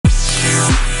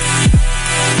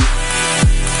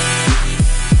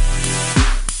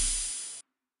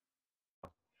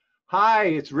Hi,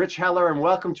 it's Rich Heller, and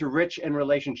welcome to Rich and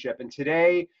Relationship. And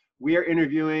today we are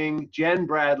interviewing Jen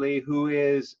Bradley, who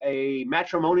is a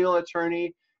matrimonial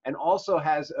attorney and also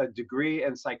has a degree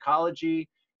in psychology.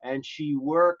 And she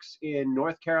works in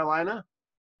North Carolina.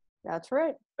 That's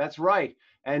right. That's right.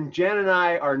 And Jen and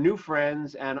I are new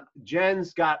friends, and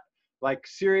Jen's got like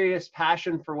serious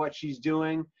passion for what she's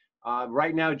doing.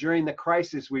 Right now, during the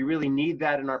crisis, we really need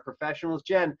that in our professionals.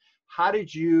 Jen, how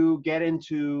did you get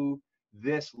into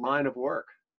this line of work?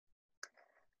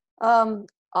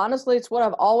 Honestly, it's what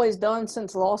I've always done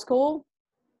since law school.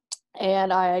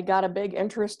 And I got a big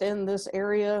interest in this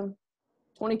area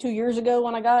 22 years ago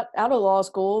when I got out of law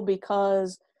school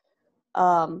because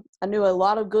I knew a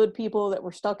lot of good people that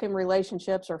were stuck in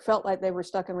relationships or felt like they were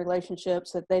stuck in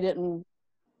relationships that they didn't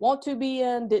want to be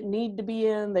in, didn't need to be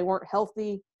in. They weren't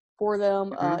healthy for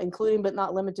them, including but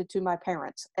not limited to my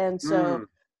parents. And so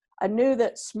I knew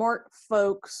that smart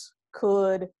folks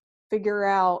could figure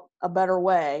out a better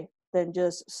way than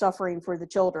just suffering for the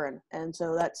children. And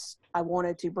so I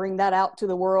wanted to bring that out to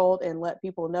the world and let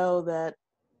people know that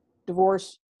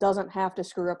divorce doesn't have to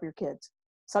screw up your kids.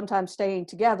 Sometimes staying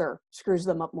together screws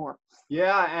them up more.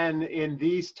 Yeah, and in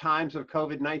these times of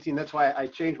COVID-19, that's why I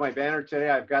changed my banner today.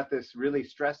 I've got this really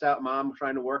stressed out mom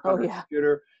trying to work on her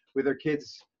computer with her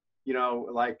kids,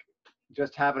 like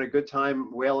just having a good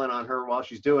time wailing on her while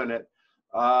she's doing it.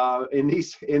 In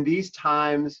these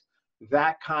times,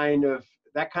 that kind of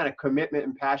commitment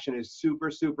and passion is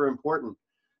super, super important.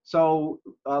 So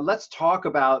let's talk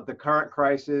about the current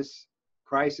crisis.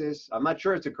 I'm not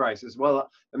sure it's a crisis. Well,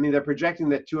 I mean, they're projecting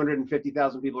that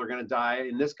 250,000 people are going to die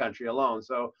in this country alone.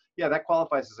 So yeah, that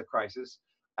qualifies as a crisis.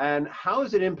 And how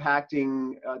is it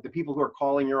impacting the people who are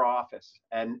calling your office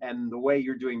and the way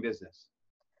you're doing business?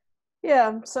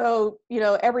 Yeah, so,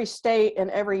 every state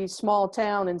and every small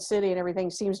town and city and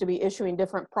everything seems to be issuing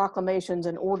different proclamations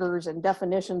and orders and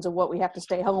definitions of what we have to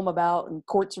stay home about, and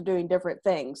courts are doing different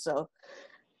things. So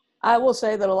I will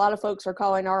say that a lot of folks are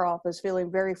calling our office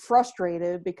feeling very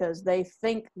frustrated because they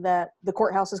think that the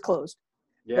courthouse is closed.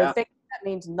 Yeah. They think that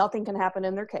means nothing can happen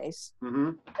in their case.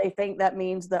 Mm-hmm. They think that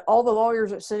means that all the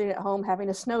lawyers are sitting at home having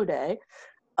a snow day.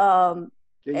 Yeah,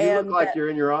 you look like you're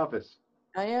in your office.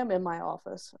 I am in my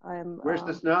office. Where's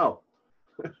the snow?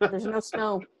 There's no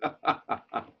snow.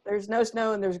 There's no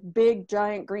snow, and there's big,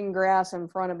 giant green grass in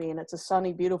front of me, and it's a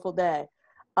sunny, beautiful day.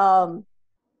 And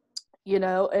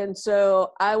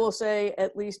so I will say,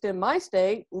 at least in my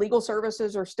state, legal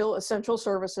services are still essential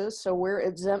services, so we're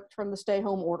exempt from the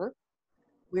stay-home order.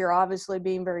 We are obviously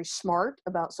being very smart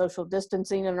about social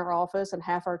distancing in our office, and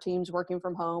half our team's working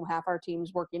from home, half our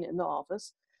team's working in the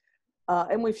office.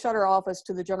 And we've shut our office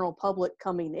to the general public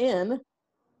coming in,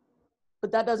 but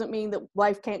that doesn't mean that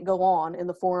life can't go on in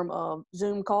the form of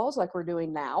Zoom calls like we're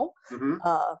doing now,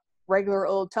 regular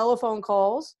old telephone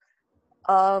calls.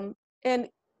 And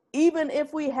even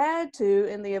if we had to,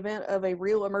 in the event of a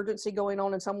real emergency going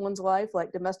on in someone's life,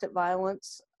 like domestic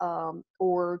violence,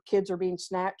 or kids are being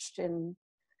snatched and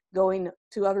going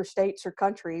to other states or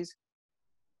countries,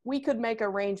 we could make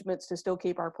arrangements to still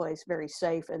keep our place very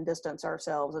safe and distance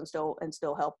ourselves and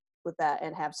still help with that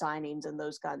and have signings and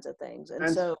those kinds of things.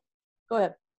 And so, go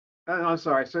ahead. I'm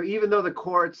sorry. So even though the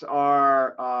courts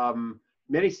are,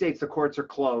 many states, the courts are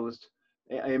closed.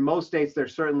 In most states, they're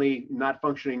certainly not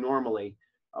functioning normally.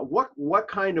 What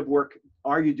kind of work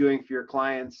are you doing for your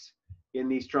clients in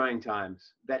these trying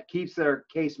times that keeps their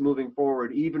case moving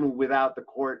forward, even without the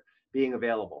court being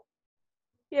available?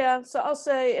 Yeah, so I'll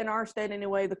say in our state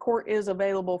anyway, the court is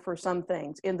available for some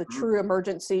things. In the true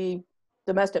emergency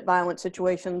domestic violence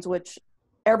situations, which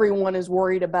everyone is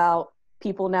worried about,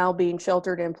 people now being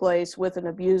sheltered in place with an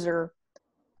abuser,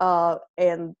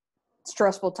 and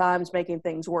stressful times making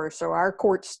things worse. So our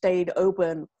court stayed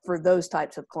open for those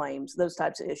types of claims, those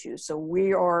types of issues. So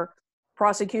we are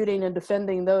prosecuting and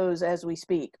defending those as we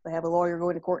speak. They have a lawyer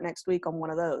going to court next week on one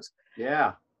of those.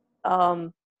 Yeah.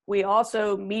 We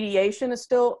also, mediation is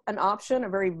still an option, a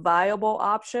very viable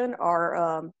option.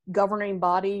 Our governing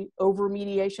body over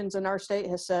mediations in our state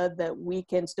has said that we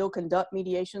can still conduct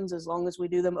mediations as long as we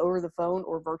do them over the phone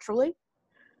or virtually.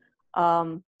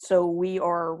 So we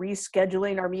are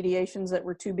rescheduling our mediations that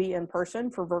were to be in person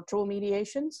for virtual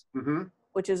mediations,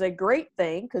 which is a great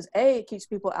thing because A, it keeps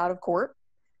people out of court.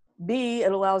 B,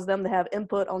 it allows them to have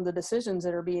input on the decisions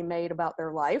that are being made about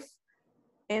their life.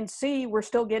 And C, we're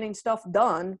still getting stuff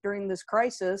done during this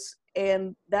crisis,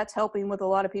 and that's helping with a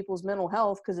lot of people's mental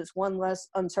health because it's one less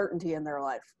uncertainty in their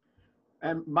life.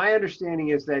 And my understanding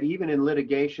is that even in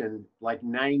litigation, like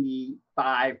 95%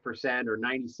 or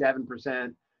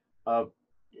 97% of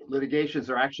litigations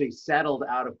are actually settled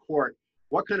out of court.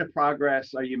 What kind of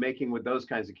progress are you making with those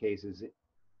kinds of cases?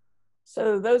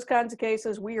 So those kinds of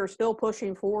cases, we are still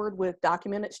pushing forward with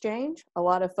document exchange. A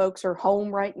lot of folks are home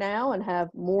right now and have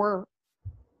more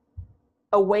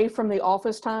away from the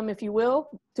office time, if you will,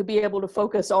 to be able to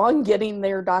focus on getting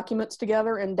their documents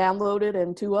together and downloaded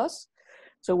and to us.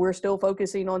 So we're still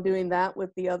focusing on doing that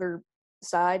with the other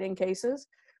side in cases.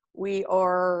 We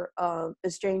are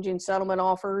exchanging settlement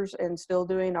offers and still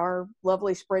doing our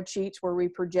lovely spreadsheets where we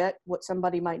project what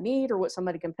somebody might need or what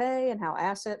somebody can pay and how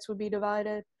assets would be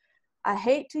divided. I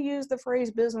hate to use the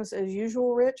phrase business as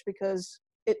usual, Rich, because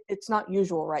it's not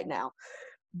usual right now.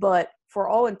 But for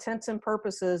all intents and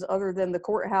purposes, other than the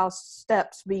courthouse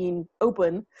steps being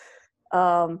open,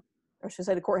 I should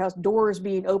say the courthouse doors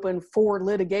being open for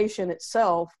litigation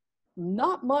itself,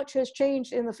 not much has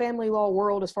changed in the family law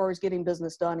world as far as getting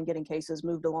business done and getting cases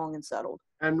moved along and settled.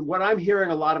 And what I'm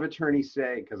hearing a lot of attorneys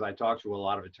say, because I talk to a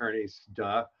lot of attorneys,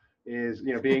 is,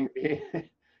 you know,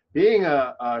 being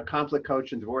a conflict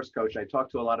coach and divorce coach, I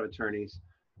talk to a lot of attorneys.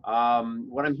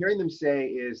 What I'm hearing them say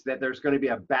is that there's going to be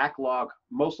a backlog,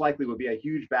 most likely will be a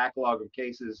huge backlog of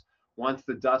cases once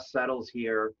the dust settles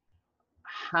here.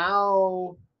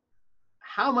 How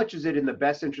much is it in the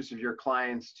best interest of your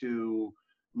clients to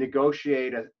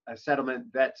negotiate a settlement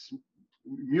that's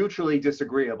mutually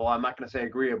disagreeable? I'm not going to say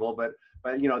agreeable, but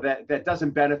you know, that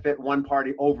doesn't benefit one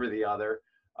party over the other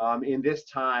in this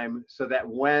time, so that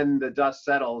when the dust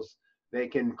settles, they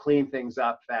can clean things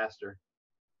up faster.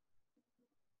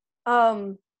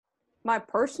 My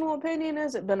personal opinion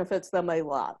is it benefits them a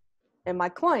lot. And my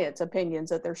clients' opinions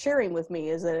that they're sharing with me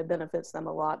is that it benefits them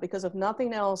a lot, because if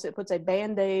nothing else, it puts a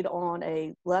Band-Aid on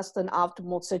a less than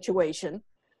optimal situation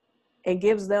and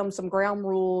gives them some ground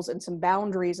rules and some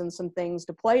boundaries and some things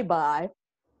to play by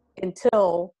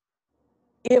until,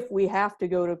 if we have to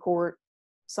go to court,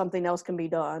 something else can be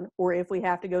done, or if we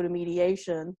have to go to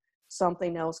mediation,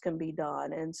 something else can be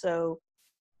done. And so,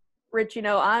 Rich, you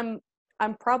know, I'm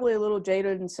probably a little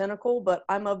jaded and cynical, but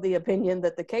I'm of the opinion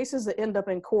that the cases that end up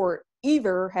in court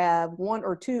either have one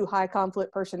or two high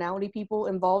conflict personality people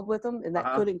involved with them, and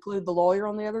that could include the lawyer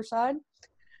on the other side,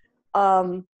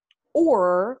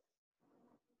 or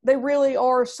they really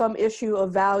are some issue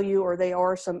of value, or they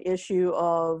are some issue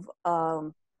of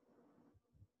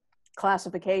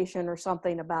classification or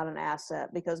something about an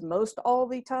asset. Because most all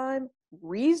the time,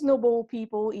 reasonable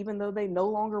people, even though they no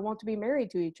longer want to be married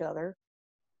to each other,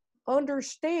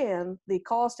 understand the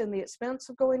cost and the expense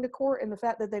of going to court, and the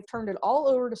fact that they've turned it all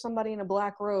over to somebody in a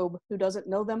black robe who doesn't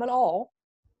know them at all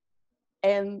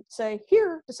and say,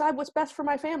 here, decide what's best for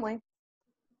my family.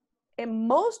 And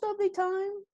most of the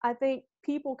time, I think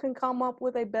people can come up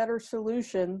with a better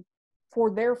solution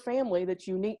for their family that's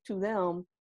unique to them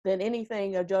than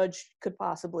anything a judge could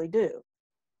possibly do.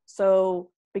 So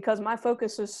because my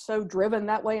focus is so driven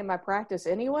that way in my practice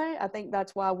anyway, I think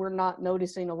that's why we're not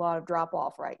noticing a lot of drop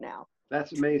off right now.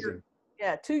 That's amazing.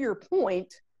 To your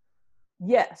point,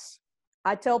 yes.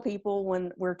 I tell people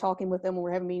when we're talking with them, when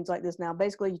we're having meetings like this now,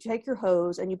 basically you take your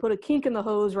hose and you put a kink in the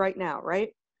hose right now,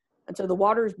 right? And so the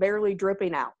water is barely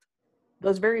dripping out.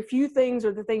 Those very few things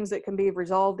are the things that can be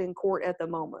resolved in court at the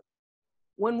moment.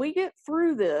 When we get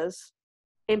through this,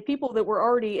 and people that were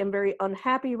already in very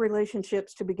unhappy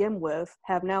relationships to begin with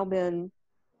have now been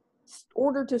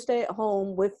ordered to stay at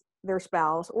home with their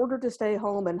spouse, ordered to stay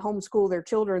home and homeschool their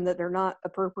children that they're not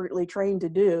appropriately trained to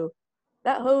do,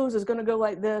 that hose is going to go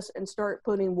like this and start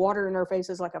putting water in our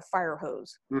faces like a fire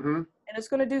hose. And it's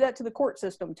going to do that to the court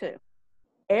system too.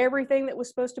 Everything that was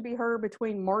supposed to be heard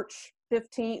between March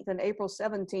 15th and April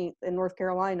 17th in North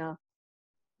Carolina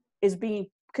is being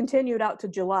continued out to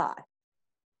July.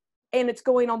 And it's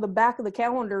going on the back of the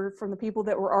calendar from the people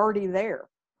that were already there.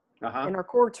 And our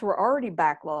courts were already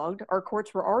backlogged, our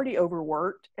courts were already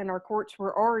overworked, and our courts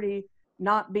were already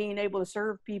not being able to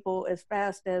serve people as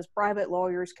fast as private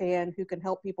lawyers can, who can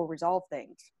help people resolve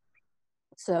things.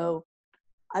 So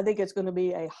I think it's going to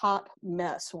be a hot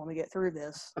mess when we get through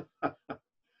this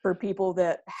for people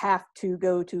that have to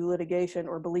go to litigation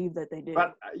or believe that they do.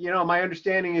 But, you know, my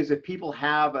understanding is that people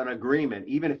have an agreement,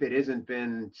 even if it isn't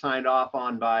been signed off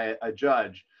on by a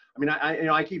judge. I mean,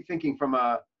 I keep thinking from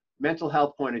a mental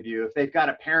health point of view, if they've got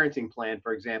a parenting plan,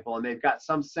 for example, and they've got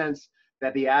some sense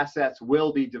that the assets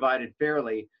will be divided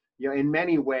fairly, you know, in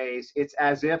many ways, it's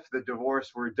as if the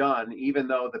divorce were done, even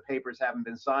though the papers haven't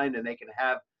been signed, and they can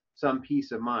have some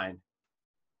peace of mind.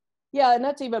 Yeah, and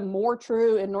that's even more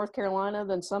true in North Carolina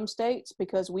than some states,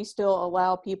 because we still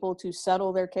allow people to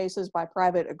settle their cases by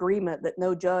private agreement that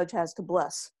no judge has to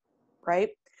bless,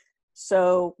 right?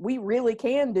 So we really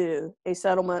can do a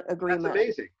settlement agreement. That's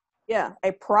amazing. Yeah,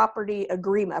 a property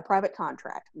agreement, a private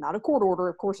contract, not a court order.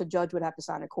 Of course, a judge would have to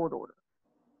sign a court order.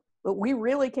 But we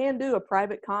really can do a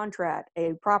private contract,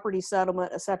 a property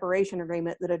settlement, a separation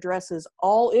agreement that addresses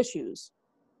all issues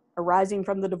arising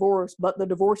from the divorce, but the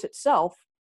divorce itself,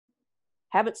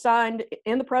 have it signed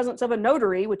in the presence of a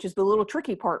notary, which is the little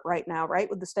tricky part right now, right?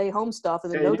 With the stay home stuff.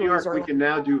 And the In New notaries York, we are, can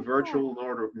now do virtual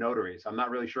notaries. I'm not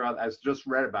really sure. I just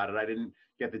read about it. I didn't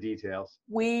get the details.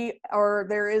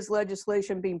 there is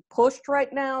legislation being pushed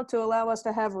right now to allow us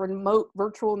to have remote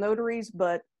virtual notaries,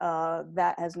 but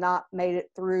that has not made it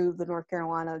through the North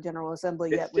Carolina General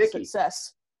Assembly yet with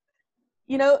success.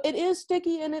 You know, it is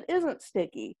sticky and it isn't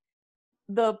sticky.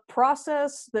 The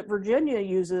process that Virginia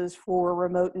uses for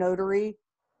remote notary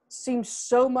seems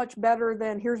so much better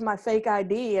than here's my fake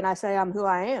ID and I say I'm who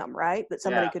I am, right? That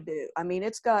somebody could do. I mean,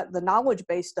 it's got the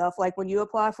knowledge-based stuff, like when you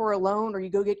apply for a loan or you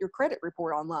go get your credit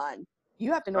report online.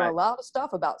 You have to know a lot of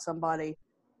stuff about somebody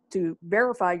to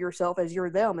verify yourself as you're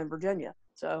them in Virginia.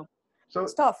 So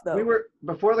it's tough, though.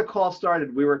 Before the call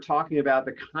started, we were talking about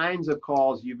the kinds of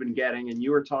calls you've been getting, and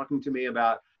you were talking to me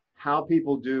about how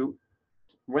people do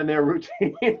when their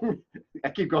routine, I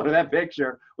keep going to that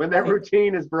picture, when their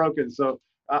routine is broken. So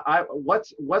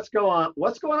what's going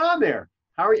on there?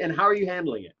 How are you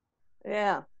handling it?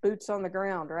 Yeah, boots on the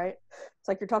ground, right? It's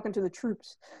like you're talking to the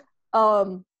troops.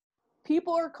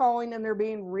 People are calling and they're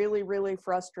being really, really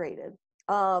frustrated.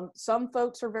 Some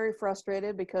folks are very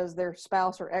frustrated because their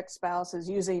spouse or ex-spouse is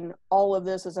using all of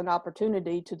this as an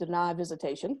opportunity to deny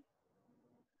visitation.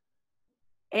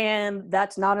 And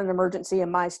that's not an emergency in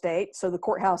my state, so the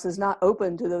courthouse is not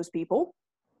open to those people.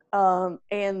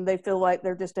 And they feel like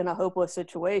they're just in a hopeless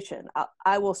situation.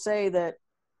 I will say that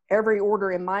every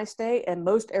order in my state, and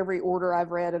most every order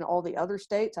I've read in all the other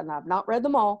states, and I've not read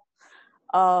them all,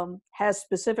 has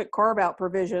specific carve-out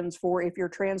provisions for if you're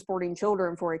transporting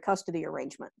children for a custody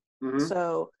arrangement. Mm-hmm.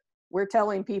 So we're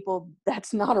telling people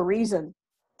that's not a reason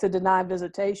to deny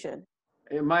visitation.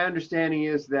 And my understanding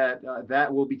is that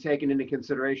that will be taken into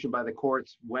consideration by the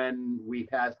courts when we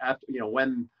pass, after,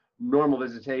 when normal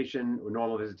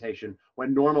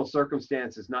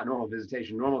circumstances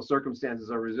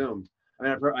are resumed. I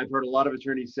mean, I've heard a lot of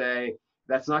attorneys say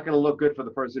that's not going to look good for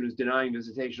the person who's denying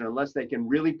visitation unless they can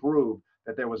really prove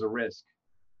that there was a risk.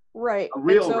 Right. A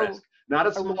real risk, not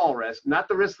a small risk, not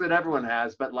the risk that everyone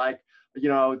has, but like,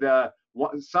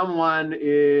 someone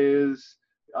is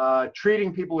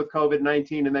treating people with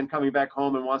COVID-19 and then coming back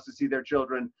home and wants to see their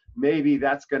children. Maybe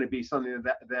that's going to be something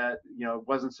that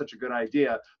wasn't such a good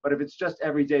idea. But if it's just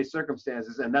everyday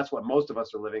circumstances, and that's what most of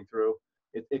us are living through,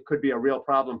 it could be a real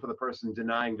problem for the person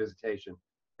denying visitation.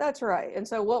 That's right. And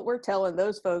so what we're telling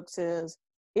those folks is,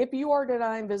 if you are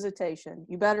denying visitation,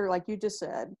 you better, like you just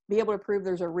said, be able to prove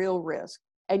there's a real risk.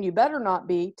 And you better not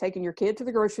be taking your kid to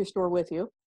the grocery store with you.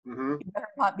 Mm-hmm. You better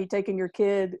not be taking your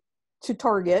kid to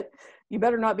Target. You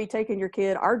better not be taking your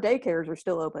kid. Our daycares are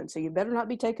still open, so you better not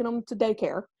be taking them to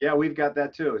daycare. Yeah, we've got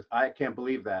that too. I can't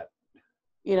believe that.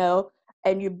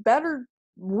 And you better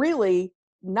really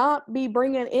not be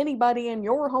bringing anybody in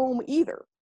your home either.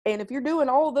 And if you're doing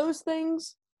all those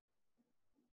things,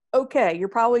 okay, you're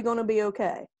probably going to be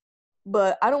okay.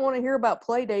 But I don't want to hear about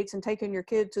play dates and taking your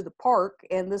kid to the park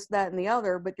and this, that, and the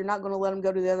other, but you're not going to let them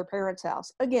go to the other parent's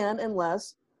house. Again,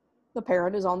 unless the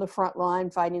parent is on the front line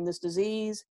fighting this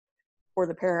disease, or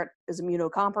the parent is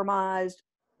immunocompromised,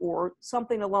 or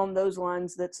something along those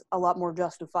lines that's a lot more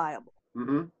justifiable.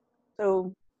 Mm-hmm.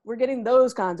 So we're getting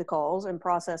those kinds of calls and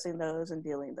processing those and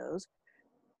dealing those.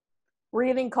 We're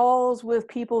getting calls with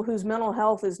people whose mental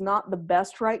health is not the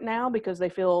best right now because they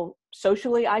feel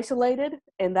socially isolated,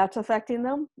 and that's affecting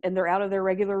them, and they're out of their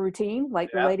regular routine,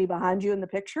 like the lady behind you in the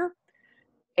picture,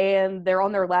 and they're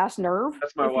on their last nerve.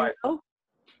 That's my wife. No,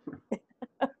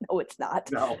 it's not.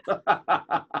 No.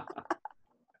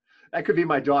 That could be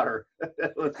my daughter.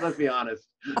 Let's be honest.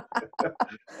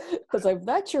 Because if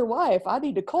that's your wife, I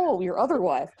need to call your other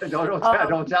wife.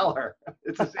 Don't tell her.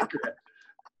 It's a secret.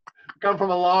 Come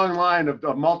from a long line of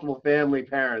multiple family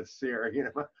parents here.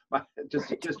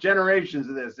 Just generations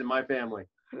of this in my family.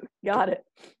 Got it.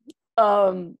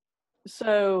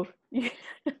 So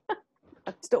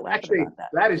I'm still laughing about that.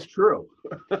 That is true.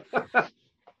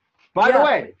 By the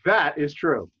way, that is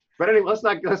true. But anyway, let's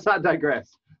not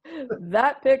digress.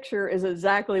 That picture is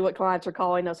exactly what clients are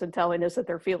calling us and telling us that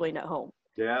they're feeling at home.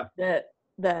 Yeah. That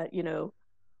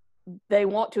they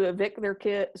want to evict their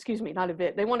kid. Excuse me, not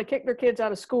evict. They want to kick their kids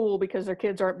out of school because their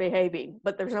kids aren't behaving,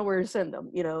 but there's nowhere to send them.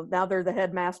 Now they're the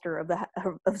headmaster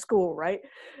of school, right?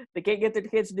 They can't get their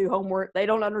kids to do homework. They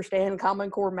don't understand Common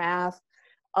Core math.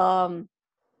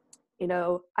 You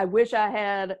know, I wish I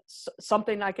had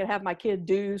something I could have my kid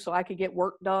do so I could get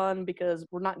work done, because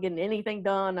we're not getting anything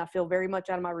done. I feel very much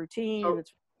out of my routine. So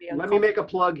It's let me make a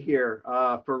plug here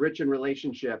for Rich in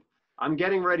Relationship. I'm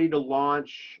getting ready to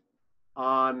launch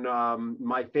on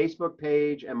my Facebook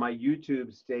page and my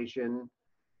YouTube station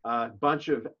a bunch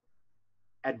of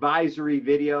advisory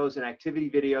videos and activity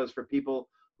videos for people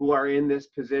who are in this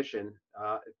position.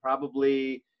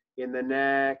 Probably in the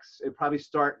next, it probably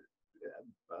start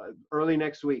early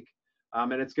next week.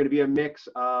 And it's going to be a mix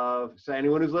of, so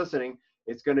anyone who's listening,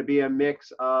 it's going to be a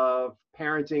mix of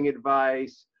parenting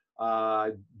advice,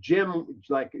 gym,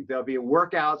 like there'll be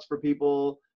workouts for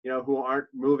people, you know, who aren't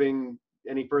moving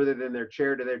any further than their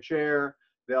chair to their chair.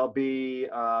 There'll be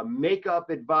makeup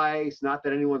advice, not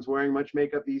that anyone's wearing much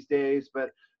makeup these days, but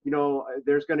you know,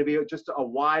 there's going to be just a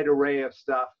wide array of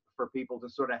stuff for people to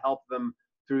sort of help them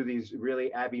through these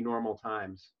really abnormal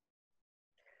times.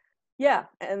 Yeah,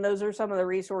 and those are some of the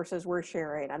resources we're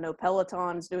sharing. I know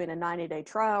Peloton's doing a 90-day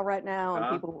trial right now, and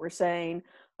people were saying,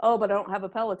 "Oh, but I don't have a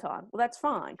Peloton." Well, that's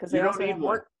fine, because they also have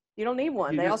work. You don't need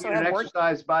one. They also have an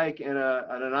exercise bike and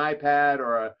an iPad,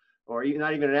 or even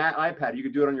not even an iPad. You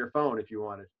could do it on your phone if you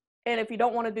wanted. And if you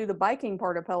don't want to do the biking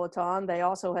part of Peloton, they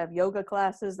also have yoga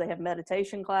classes, they have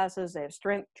meditation classes, they have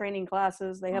strength training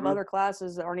classes, they have other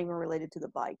classes that aren't even related to the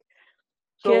bike.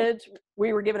 So, kids,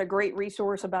 we were given a great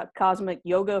resource about cosmic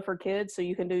yoga for kids. So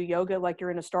you can do yoga like you're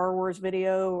in a Star Wars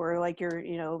video, or like you're,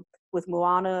 you know, with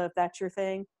Moana, if that's your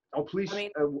thing. Oh, please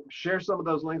share some of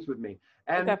those links with me.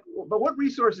 And but what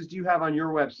resources do you have on your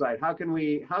website? How can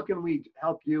we help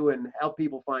you and help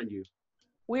people find you?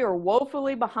 We are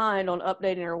woefully behind on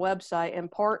updating our website, in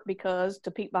part because,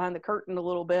 to peek behind the curtain a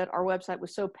little bit, our website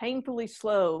was so painfully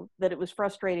slow that it was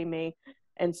frustrating me.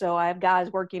 And so I have guys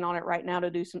working on it right now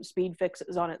to do some speed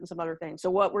fixes on it and some other things.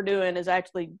 So what we're doing is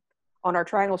actually on our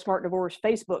Triangle Smart Divorce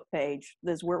Facebook page,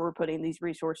 is where we're putting these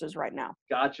resources right now.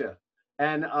 Gotcha.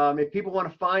 And if people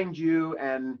want to find you,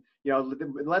 and you know,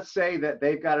 let's say that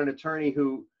they've got an attorney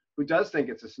who does think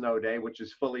it's a snow day, which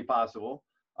is fully possible,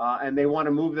 and they want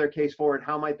to move their case forward,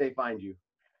 how might they find you?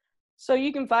 So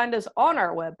you can find us on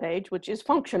our webpage, which is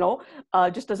functional,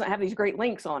 just doesn't have these great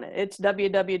links on it. It's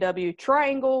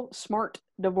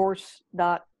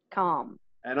www.trianglesmartdivorce.com.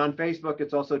 And on Facebook,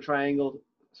 it's also Triangle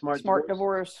Smart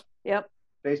Divorce. Yep.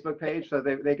 Facebook page. So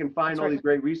they can find all these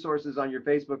great resources on your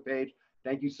Facebook page.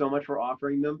 Thank you so much for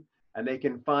offering them. And they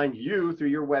can find you through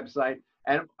your website.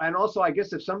 And also, I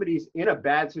guess if somebody's in a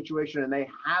bad situation and they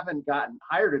haven't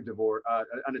hired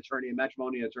an attorney, a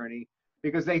matrimony attorney,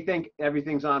 because they think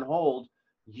everything's on hold,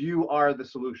 you are the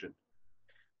solution.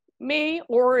 Me,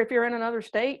 or if you're in another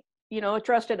state, you know, a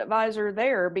trusted advisor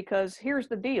there, because here's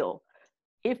the deal.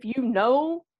 If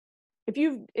your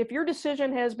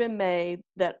decision has been made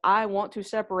that I want to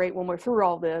separate when we're through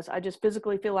all this, I just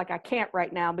physically feel like I can't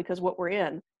right now because what we're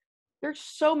in, there's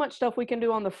so much stuff we can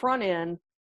do on the front end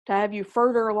to have you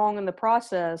further along in the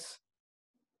process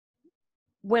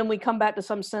when we come back to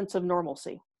some sense of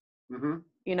normalcy.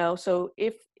 You know, so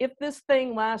if this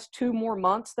thing lasts 2 more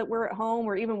months that we're at home,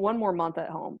 or even 1 more month at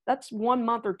home, that's 1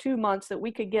 month or 2 months that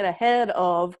we could get ahead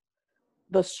of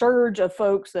the surge of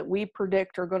folks that we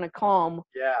predict are going to come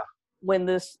when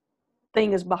this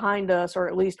thing is behind us, or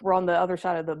at least we're on the other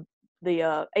side of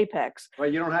the apex.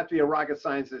 Well, you don't have to be a rocket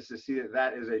scientist to see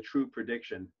that is a true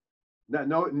prediction.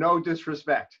 No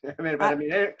disrespect. I mean,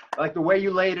 like the way you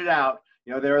laid it out,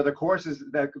 you know, there are the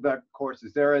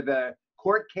there are the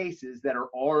court cases that are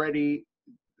already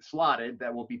slotted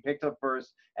that will be picked up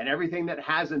first, and everything that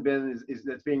hasn't been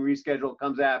that's being rescheduled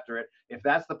comes after it. If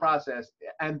that's the process,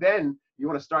 and then you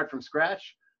want to start from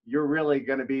scratch, you're really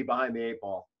going to be behind the 8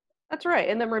 ball. That's right.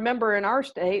 And then remember, in our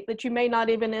state, that you may not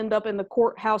even end up in the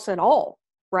courthouse at all,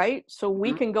 right? So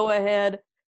we can go ahead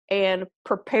and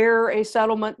prepare a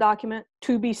settlement document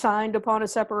to be signed upon a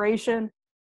separation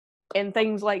and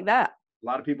things like that. A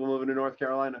lot of people moving to North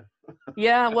Carolina.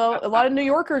 Yeah, well, a lot of New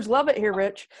Yorkers love it here,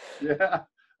 Rich. Yeah.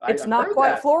 It's not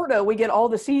quite Florida. We get all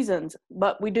the seasons,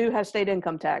 but we do have state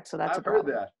income tax, so that's a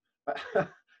problem. I've heard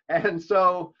that. And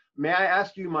so, may I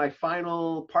ask you my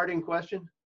final parting question?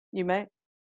 You may.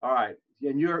 All right.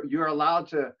 And you're allowed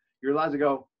to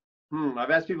go, I've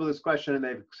asked people this question and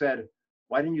they've said,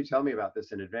 why didn't you tell me about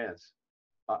this in advance?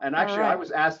 And actually, I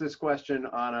was asked this question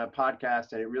on a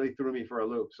podcast and it really threw me for a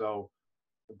loop. So,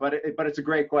 but it's a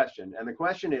great question. And the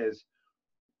question is,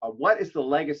 what is the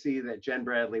legacy that Jen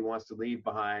Bradley wants to leave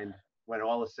behind when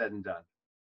all is said and done?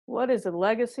 What is the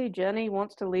legacy Jenny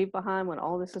wants to leave behind when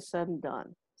all this is said and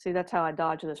done? See, that's how I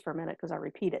dodge this for a minute, because I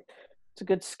repeat it. It's a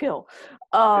good skill.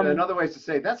 Another way is to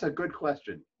say, that's a good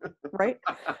question. Right?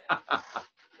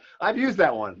 I've used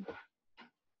that one.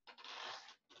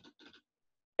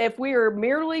 if we are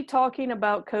merely talking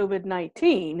about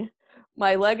COVID-19,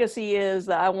 my legacy is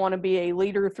that I want to be a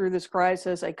leader through this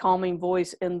crisis, a calming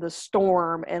voice in the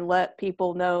storm, and let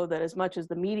people know that as much as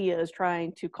the media is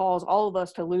trying to cause all of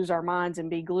us to lose our minds and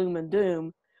be gloom and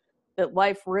doom, that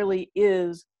life really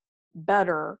is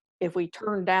better if we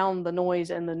turn down the noise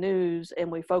and the news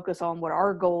and we focus on what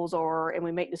our goals are and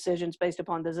we make decisions based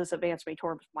upon, does this advance me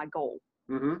towards my goal?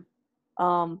 Mm-hmm.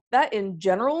 That in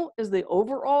general is the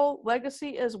overall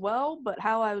legacy as well, but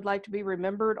how I would like to be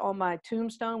remembered on my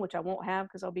tombstone, which I won't have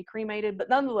because I'll be cremated, but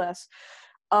nonetheless,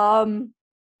 I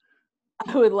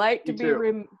would like to be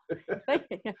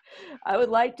I would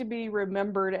like to be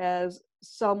remembered as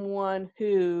someone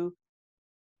who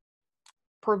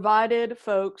provided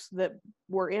folks that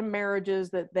were in marriages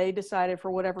that they decided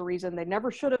for whatever reason they never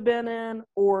should have been in,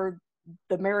 or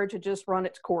the marriage had just run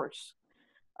its course.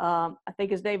 I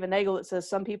think as David Nagel, it says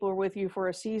some people are with you for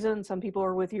a season, some people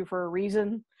are with you for a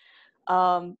reason.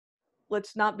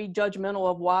 Let's not be judgmental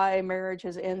of why a marriage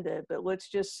has ended, but let's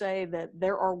just say that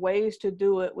there are ways to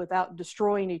do it without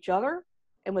destroying each other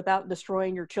and without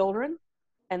destroying your children.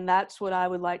 And that's what I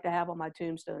would like to have on my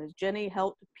tombstone, is Jenny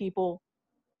helped people,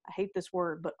 I hate this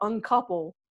word, but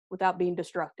uncouple without being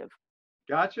destructive.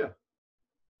 Gotcha.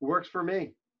 Works for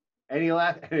me. Any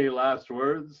last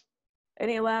words?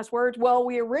 Any last words? Well,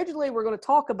 we originally were going to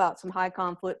talk about some high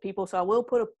conflict people, so I will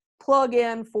put a plug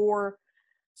in for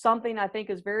something I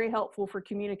think is very helpful for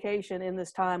communication in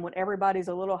this time when everybody's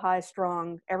a little high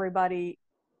strung, everybody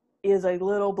is a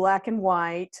little black and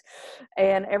white,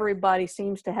 and everybody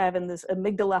seems to have in this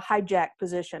amygdala hijack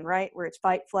position, right? Where it's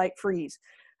fight, flight, freeze.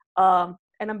 And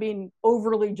I'm being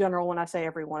overly general when I say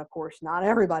everyone, of course, not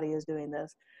everybody is doing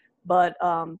this, but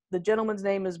the gentleman's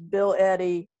name is Bill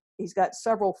Eddy. He's got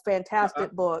several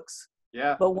fantastic books,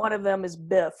 but one of them is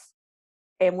Biff.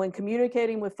 And when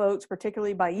communicating with folks,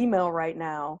 particularly by email right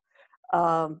now,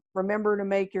 remember to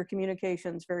make your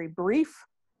communications very brief,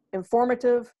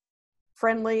 informative,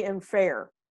 friendly, and fair.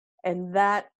 And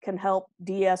that can help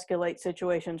de-escalate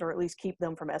situations, or at least keep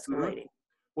them from escalating.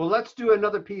 Mm-hmm. Well, let's do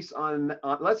another piece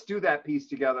let's do that piece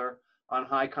together on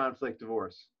high conflict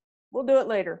divorce. We'll do it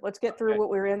later. Let's get through what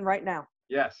we're in right now.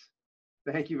 Yes.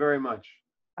 Thank you very much.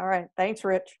 All right. Thanks,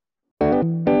 Rich.